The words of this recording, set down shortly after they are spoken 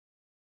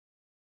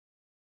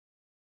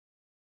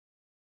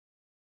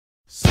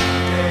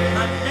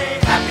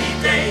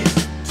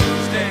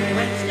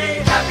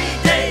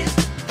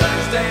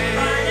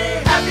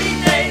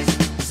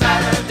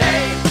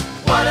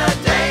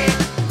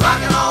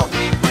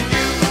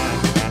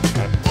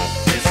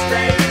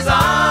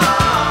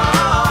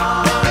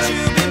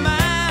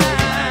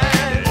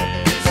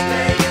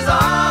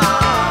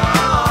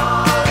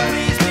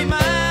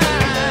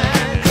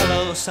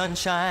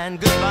sunshine,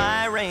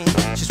 goodbye rain.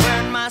 She's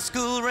wearing my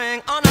school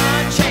ring on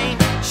her chain.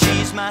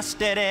 She's my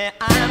steady,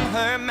 I'm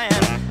her man.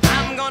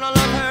 I'm gonna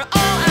love her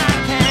all I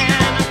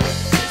can.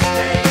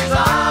 Days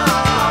on,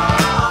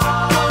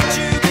 won't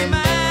you be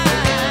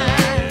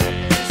mine?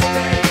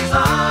 Days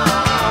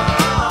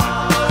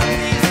on,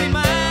 please be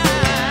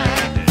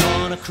mine.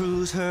 Gonna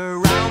cruise her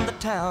around the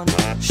town,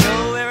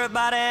 show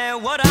everybody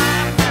what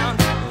I found.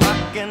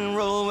 Rock and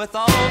roll with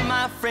all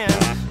my friends,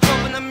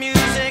 hoping the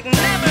music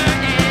never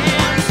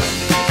ends.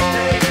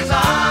 Days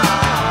on.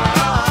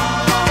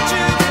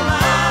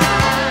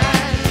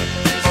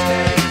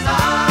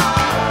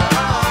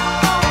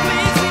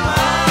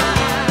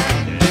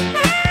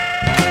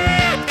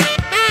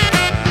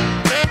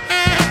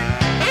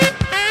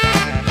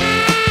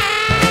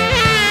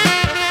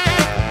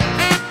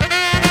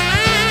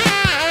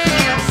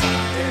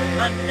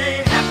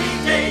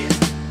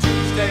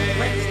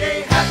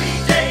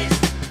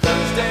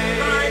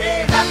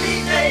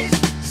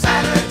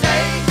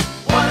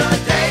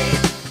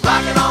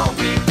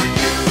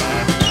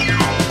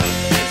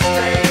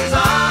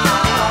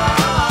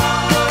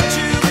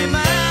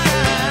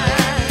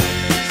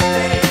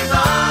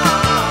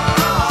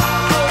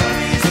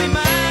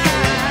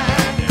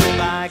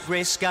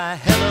 Sky,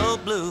 hello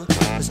blue.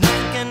 There's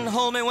nothing can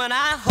hold me when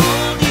I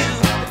hold you.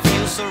 It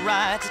feels so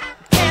right,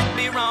 it can't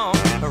be wrong.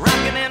 We're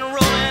rocking and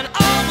rolling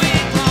all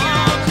week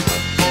long.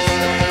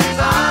 Days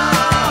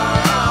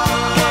on,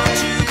 won't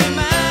you be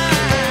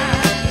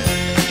mine?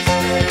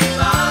 Days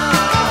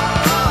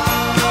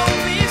on,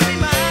 please be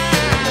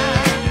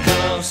mine.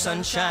 Hello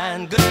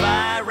sunshine,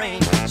 goodbye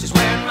rain. She's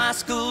wearing my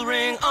school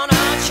ring on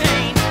her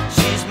chain.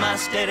 She's my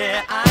steady,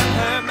 I'm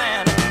her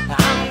man.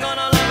 I'm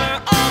gonna love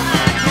her all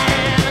I can.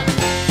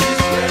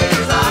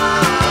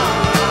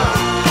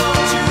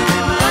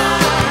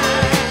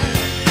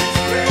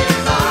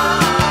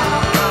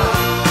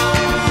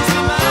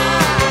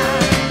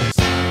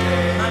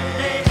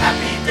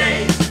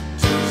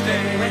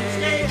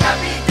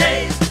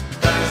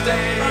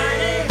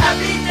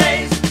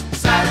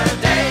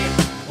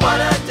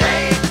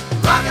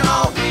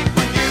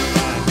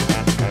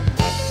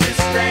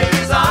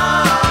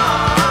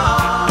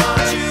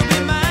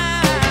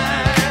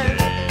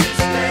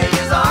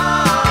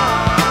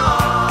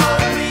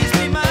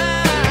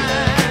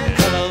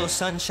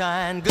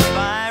 Sunshine,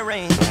 goodbye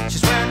rain.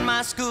 She's wearing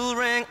my school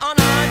ring on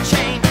her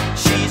chain.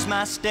 She's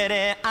my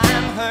steady,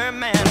 I'm her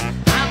man.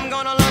 I'm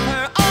gonna love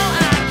her all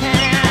I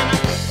can.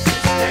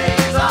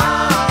 Days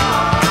on,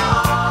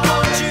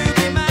 won't you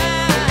be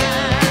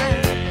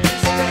mine?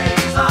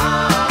 Days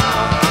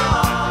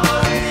on,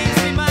 please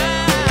be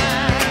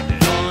mine.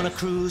 Gonna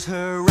cruise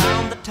her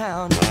around the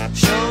town,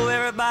 show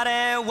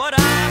everybody what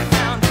I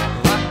found.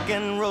 Rock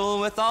and roll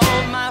with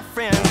all my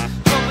friends,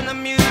 hoping the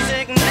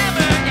music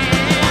never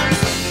ends.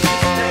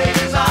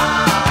 Days on,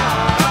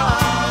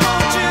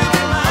 won't you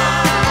be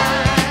mine?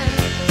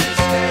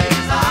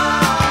 Days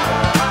on,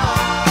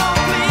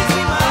 please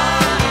be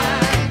mine.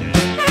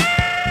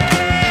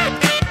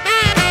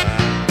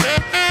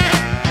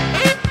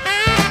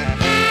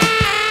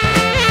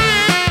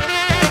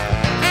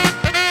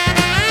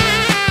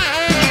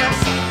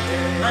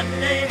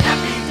 Monday,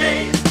 happy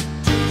days.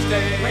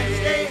 Tuesday,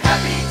 Wednesday,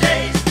 happy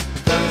days.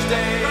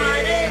 Thursday,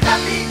 Friday,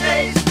 happy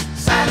days.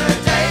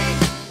 Saturday,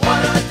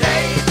 what a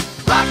day.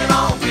 Rockin'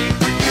 all week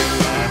with you.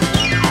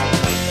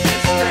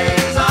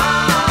 Days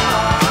on,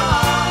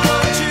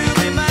 won't you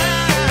be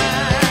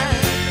mine?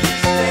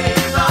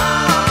 Days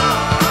on,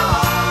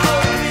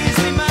 please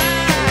be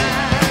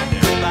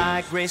mine.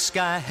 Goodbye gray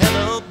sky,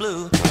 hello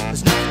blue.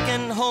 There's nothing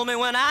can hold me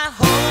when I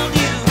hold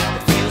you.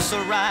 It feels so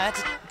right,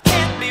 it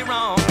can't be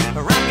wrong.